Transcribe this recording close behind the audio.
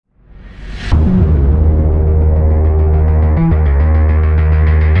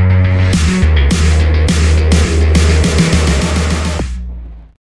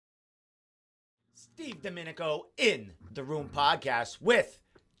Junico in the Room podcast with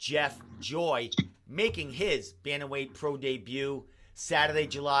Jeff Joy making his bantamweight pro debut Saturday,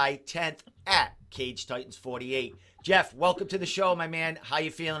 July 10th at Cage Titans 48. Jeff, welcome to the show, my man. How you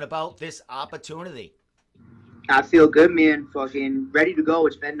feeling about this opportunity? I feel good, man. Fucking ready to go.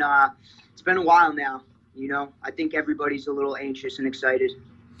 It's been a while now. You know, I think everybody's a little anxious and excited.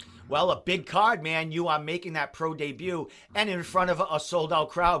 Well, a big card, man. You are making that pro debut and in front of a sold-out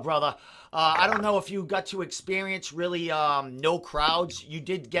crowd, brother. I don't know if you got to experience really no crowds. You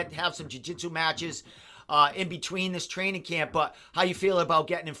did have some jiu-jitsu matches in between this training camp, but how you feel about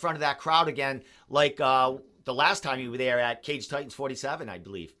getting in front of that crowd again, like the last time you were there at Cage Titans 47, I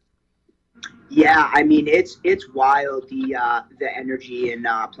believe? Yeah, I mean it's wild, the energy in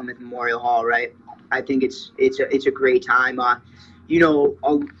Plymouth Memorial Hall, right? I think it's a great time.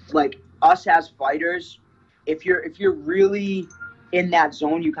 Like us as fighters, if you're really in that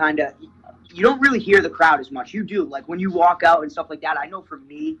zone, you don't really hear the crowd as much. You do, like when you walk out and stuff like that. I know for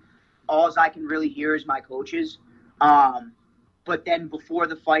me, all I can really hear is my coaches. But then before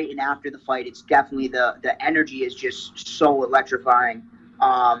the fight and after the fight, it's definitely the energy is just so electrifying.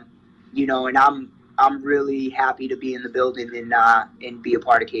 And I'm really happy to be in the building and be a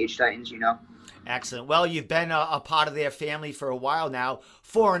part of Cage Titans, Excellent. Well, you've been a part of their family for a while now.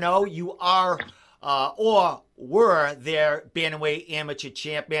 4-0, you are or were their bantamweight amateur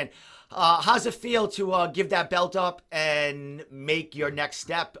champion. How's it feel to give that belt up and make your next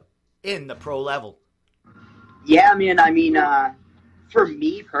step in the pro level? Yeah, man. I mean, for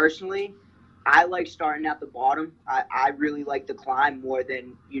me personally, I like starting at the bottom. I really like the climb more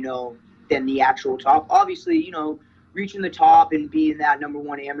than the actual top. Obviously, reaching the top and being that number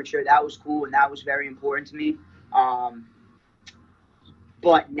one amateur, that was cool and that was very important to me.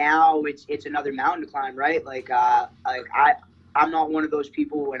 But now it's another mountain to climb, right? I'm not one of those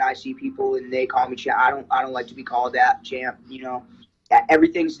people when I see people and they call me champ. I don't like to be called that champ.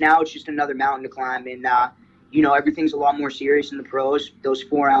 Everything's now it's just another mountain to climb, and everything's a lot more serious in the pros. Those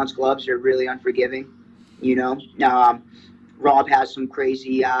 4-ounce gloves are really unforgiving. Rob has some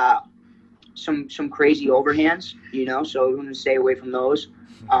crazy some crazy overhands, so we want to stay away from those.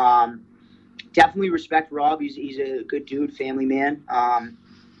 Definitely respect Rob. He's a good dude, family man.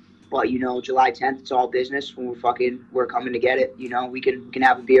 But July 10th, it's all business. When we're coming to get it. We can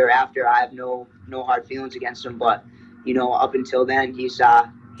have a beer after. I have no hard feelings against him, but up until then, he's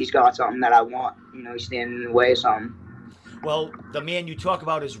got something that I want. He's standing in the way of something. Well, the man you talk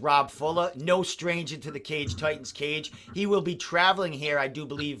about is Rob Fuller, no stranger to the Cage Titans cage. He will be traveling here, I do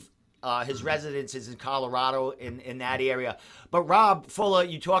believe. His residence is in Colorado, in that area. But Rob Fuller,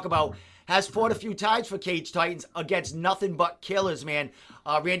 you talk about, has fought a few times for Cage Titans against nothing but killers, man.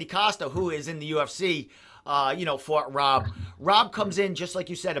 Randy Costa, who is in the UFC, fought Rob. Rob comes in, just like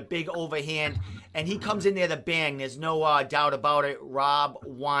you said, a big overhand, and he comes in there to bang. There's no doubt about it. Rob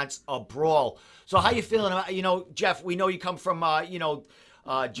wants a brawl. So how you feeling about, Jeff, we know you come from, Junico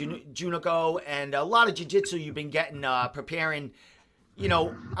and a lot of jiu-jitsu you've been getting, preparing,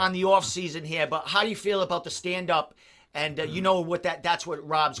 on the off season here, but how do you feel about the stand-up? And that's what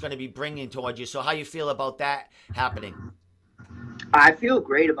Rob's going to be bringing towards you. So how you feel about that happening? I feel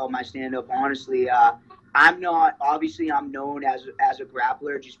great about my stand-up, honestly. I'm known as a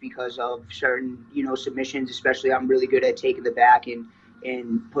grappler just because of certain, submissions, especially I'm really good at taking the back and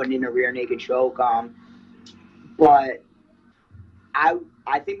putting in a rear naked choke. But I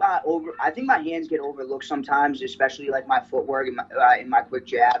think my hands get overlooked sometimes, especially like my footwork and my quick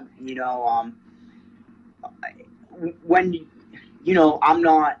jab. When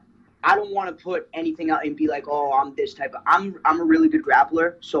I don't want to put anything out and be like, oh, I'm this type of. I'm a really good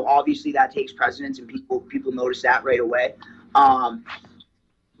grappler, so obviously that takes precedence, and people notice that right away.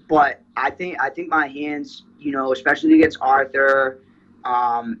 But I think my hands, especially against Arthur,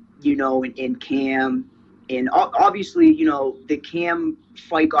 and Cam. And obviously, the Cam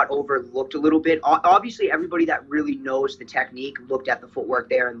fight got overlooked a little bit. Obviously, everybody that really knows the technique looked at the footwork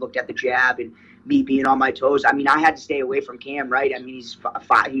there and looked at the jab and me being on my toes. I mean, I had to stay away from Cam, right? I mean, he was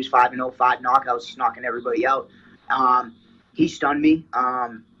 5-0, 5 knockouts, knocking everybody out. He stunned me.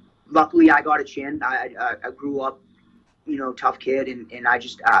 Luckily, I got a chin. I grew up, tough kid, and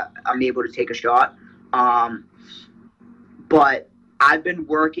I'm able to take a shot. But I've been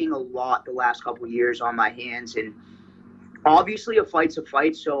working a lot the last couple of years on my hands, and obviously a fight's a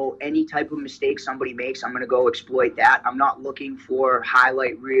fight, so any type of mistake somebody makes, I'm going to go exploit that. I'm not looking for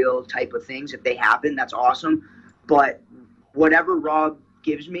highlight reel type of things. If they happen, that's awesome. But whatever Rob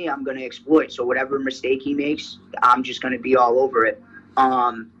gives me, I'm going to exploit. So whatever mistake he makes, I'm just going to be all over it.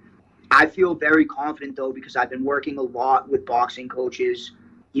 I feel very confident, though, because I've been working a lot with boxing coaches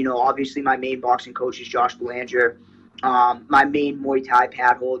Obviously my main boxing coach is Josh Belanger. My main Muay Thai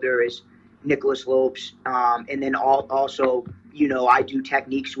pad holder is Nicholas Lopes. And then also, I do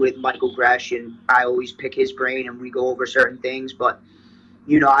techniques with Michael Gresh, and I always pick his brain and we go over certain things. But,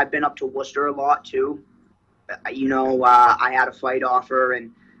 I've been up to Worcester a lot too. I had a fight offer,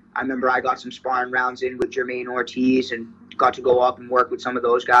 and I remember I got some sparring rounds in with Jermaine Ortiz and got to go up and work with some of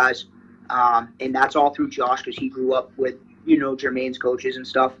those guys. And that's all through Josh because he grew up with, Jermaine's coaches and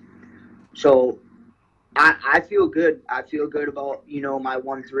stuff. So I feel good. I feel good about, my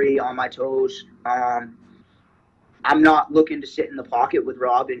 1-3 on my toes. I'm not looking to sit in the pocket with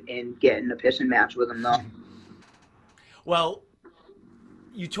Rob and get in a pissing match with him, though. Well,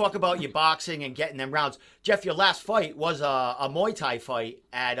 you talk about your boxing and getting them rounds. Jeff, your last fight was a Muay Thai fight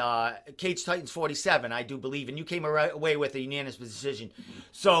at Cage Titans 47, I do believe, and you came away with a unanimous decision.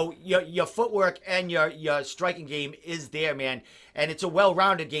 So your footwork and your striking game is there, man, and it's a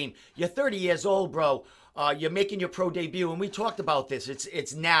well-rounded game. You're 30 years old, bro. You're making your pro debut, and we talked about this.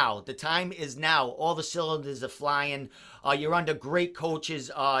 It's now. The time is now. All the cylinders are flying. You're under great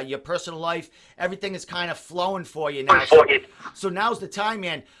coaches. Your personal life, everything is kind of flowing for you now. So now's the time,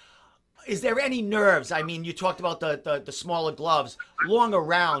 man. Is there any nerves? I mean, you talked about the smaller gloves, longer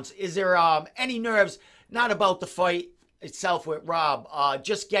rounds. Is there any nerves, not about the fight itself with Rob,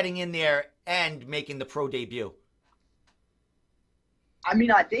 just getting in there and making the pro debut? I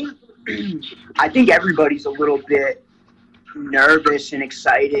mean, I think everybody's a little bit nervous and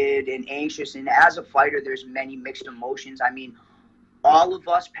excited and anxious. And as a fighter, there's many mixed emotions. I mean, all of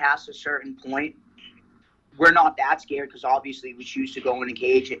us past a certain point, we're not that scared because obviously we choose to go in a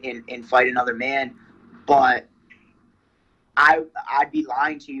cage and fight another man. But I'd be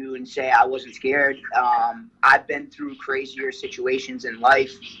lying to you and say I wasn't scared. I've been through crazier situations in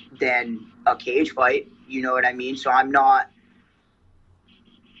life than a cage fight. You know what I mean? So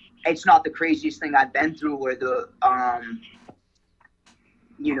it's not the craziest thing I've been through or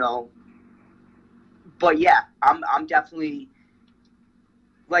but yeah, I'm definitely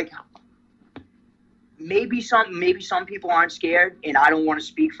like, maybe some people aren't scared, and I don't want to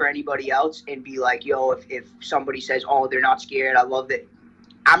speak for anybody else and be like, yo, if somebody says, oh, they're not scared, I love it.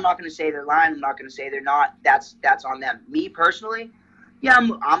 I'm not going to say they're lying. I'm not going to say they're not. That's on them. Me personally, yeah,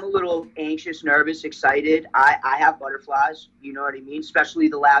 I'm a little anxious, nervous, excited. I have butterflies, you know what I mean? Especially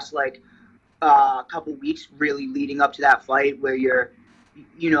the last couple weeks really leading up to that fight where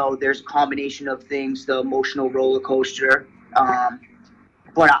there's a combination of things, the emotional roller coaster.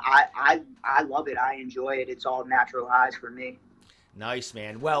 But I love it. I enjoy it. It's all natural highs for me. Nice,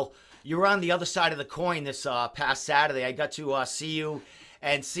 man. Well, you were on the other side of the coin this past Saturday. I got to see you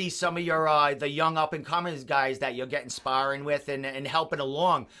and see some of your the young up-and-coming guys that you're getting sparring with and helping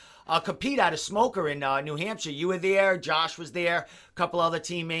along. Compete at a smoker in New Hampshire. You were there. Josh was there. A couple other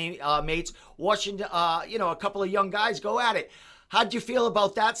teammates. Watching, a couple of young guys go at it. How'd you feel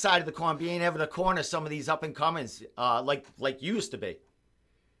about that side of the coin, being able to corner some of these up-and-comings like you used to be?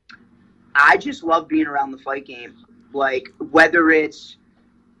 I just love being around the fight game. Like, whether it's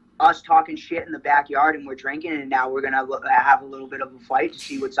us talking shit in the backyard and we're drinking and now we're going to have a little bit of a fight to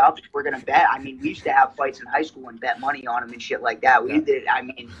see what's up. We're going to bet. I mean, we used to have fights in high school and bet money on them and shit like that. We did. I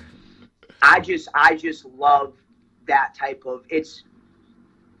mean, I just love that type of, it's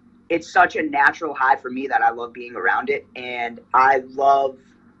such a natural high for me that I love being around it. And I love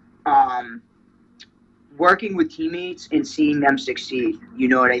working with teammates and seeing them succeed. You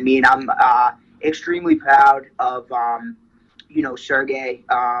know what I mean? I'm extremely proud of, Sergey,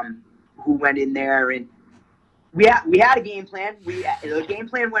 who went in there, and we had a game plan. The game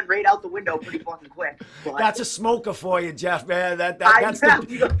plan went right out the window pretty fucking quick. But that's a smoker for you, Jeff, man.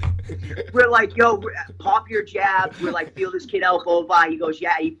 We're like, yo, pop your jab. We're like, feel this kid elbow by. He goes,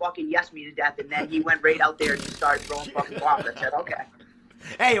 yeah, he fucking yes me to death. And then he went right out there and just started throwing fucking bombs. I said, okay.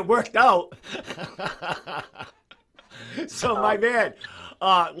 Hey, it worked out. So, my man,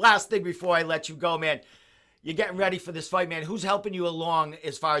 last thing before I let you go, man. You're getting ready for this fight, man. Who's helping you along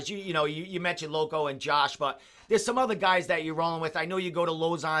as far as you mentioned Loco and Josh, but there's some other guys that you're rolling with. I know you go to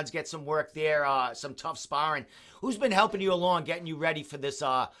Lausanne's, get some work there, some tough sparring. Who's been helping you along, getting you ready for this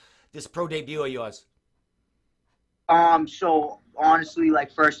this pro debut of yours? So honestly,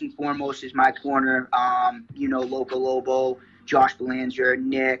 like, first and foremost is my corner. Loco Lobo, Josh Belanger,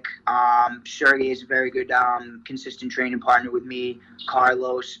 Nick, Sergey is a very good, consistent training partner with me,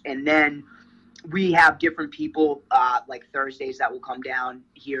 Carlos, and then we have different people, like Thursdays that will come down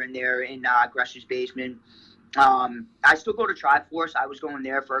here and there in Gresh's basement. I still go to Triforce. I was going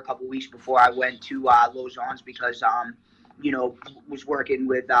there for a couple weeks before I went to Lausanne's because, was working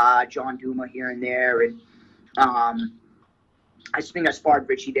with John Duma here and there. And I think I sparred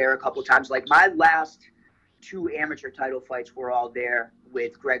Richie there a couple times. Like my last 2 amateur title fights were all there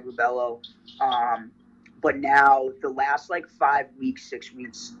with Greg Rubello. But now the last like 5 weeks, 6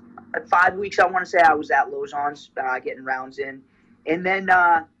 weeks, 5 weeks, I want to say I was at Lozon's getting rounds in. And then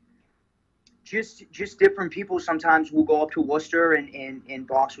just different people. Sometimes we'll go up to Worcester and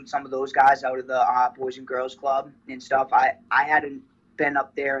box with some of those guys out of the Boys and Girls Club and stuff. I hadn't been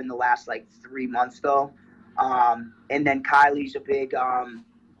up there in the last like 3 months though. And then Kylie's a big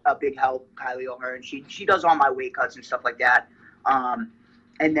help, Kylie O'Hearn. She does all my weight cuts and stuff like that.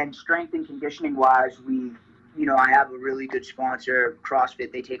 And then strength and conditioning wise, I have a really good sponsor,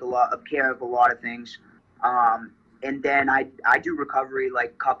 CrossFit. They take a lot of care of a lot of things. And then I do recovery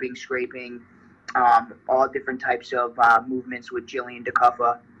like cupping, scraping, all different types of movements with Jillian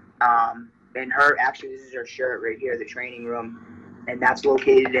DeCuffa. And this is her shirt right here, the training room, and that's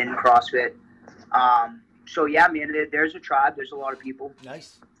located in CrossFit. So yeah, man, there's a tribe. There's a lot of people.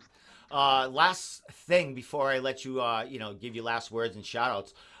 Nice. Last thing before I let you, give you last words and shout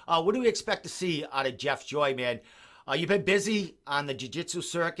outs. What do we expect to see out of Jeff Joy, man? You've been busy on the jiu-jitsu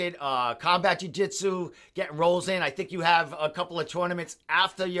circuit, combat jiu-jitsu, getting rolls in. I think you have a couple of tournaments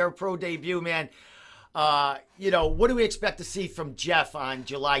after your pro debut, man. What do we expect to see from Jeff on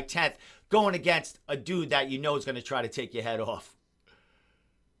July 10th going against a dude that you know is going to try to take your head off?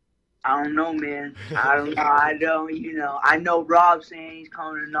 I don't know, man. I know Rob saying he's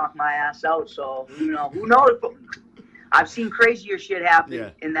coming to knock my ass out, so, who knows? I've seen crazier shit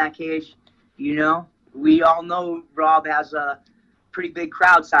happen in that cage, We all know Rob has a pretty big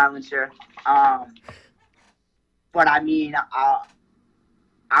crowd silencer. But I mean,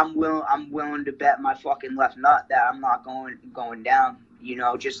 I'm willing to bet my fucking left nut that I'm not going down.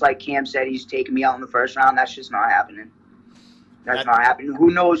 Just like Cam said, he's taking me out in the first round. That's just not happening. That's not happening. Who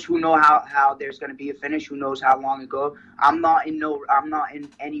knows how there's going to be a finish? Who knows how long it goes? I'm not in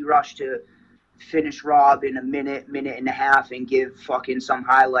any rush to finish Rob in a minute and a half and give fucking some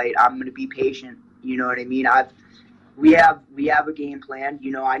highlight. I'm going to be patient. You know what I mean? We have a game plan.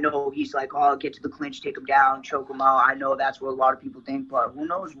 I know he's like, oh, get to the clinch, take him down, choke him out. I know that's what a lot of people think, but who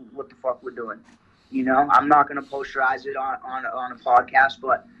knows what the fuck we're doing? I'm not going to posterize it on a podcast,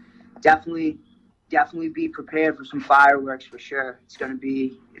 but definitely be prepared for some fireworks for sure. It's gonna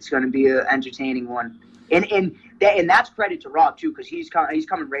be an entertaining one, and that's credit to Rob too, because he's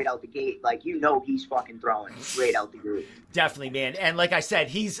coming right out the gate. Like he's fucking throwing right out the gate. Definitely, man. And like I said,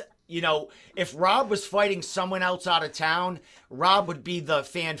 he's if Rob was fighting someone else out of town, Rob would be the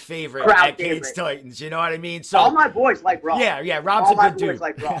fan favorite at Cage Titans. You know what I mean? So all my boys like Rob. Yeah. Rob's all a good dude. All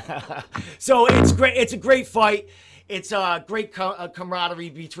my boys like Rob. So it's great. It's a great fight. It's a great camaraderie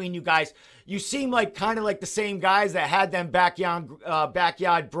between you guys. You seem like kind of like the same guys that had them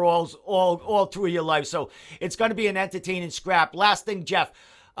backyard brawls all through your life. So it's going to be an entertaining scrap. Last thing, Jeff,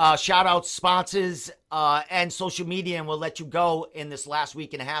 shout out sponsors and social media, and we'll let you go in this last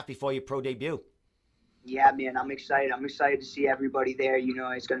week and a half before your pro debut. Yeah, man, I'm excited. I'm excited to see everybody there.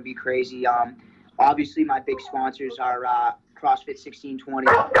 It's going to be crazy. Obviously, my big sponsors are CrossFit 1620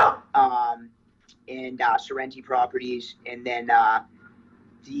 and Sorrenti Properties, and then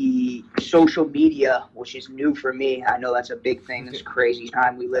the social media, which is new for me. I know that's a big thing. This crazy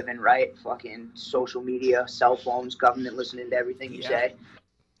time we live in, right? Fucking social media, cell phones, government listening to everything you say.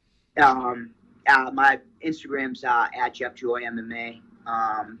 My Instagram's at Jeff Joy MMA.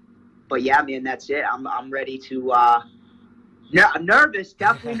 But yeah, man, that's it. I'm ready to. I'm nervous,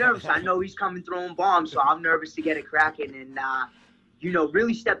 definitely nervous. I know he's coming throwing bombs, so I'm nervous to get it cracking and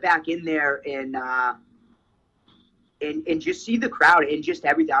really step back in there and just see the crowd and just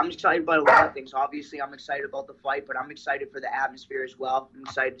everything. I'm excited about a lot of things. Obviously, I'm excited about the fight, but I'm excited for the atmosphere as well. I'm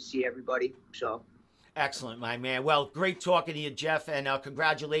excited to see everybody. So. Excellent, my man. Well, great talking to you, Jeff, and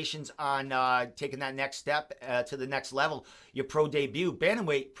congratulations on taking that next step to the next level. Your pro debut,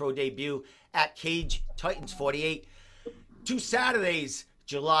 bantamweight pro debut at Cage Titans 48. 2 Saturdays,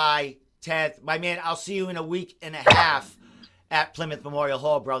 July 10th. My man, I'll see you in a week and a half at Plymouth Memorial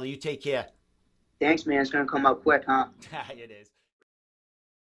Hall, brother. You take care. Thanks, man. It's going to come up quick, huh? It is.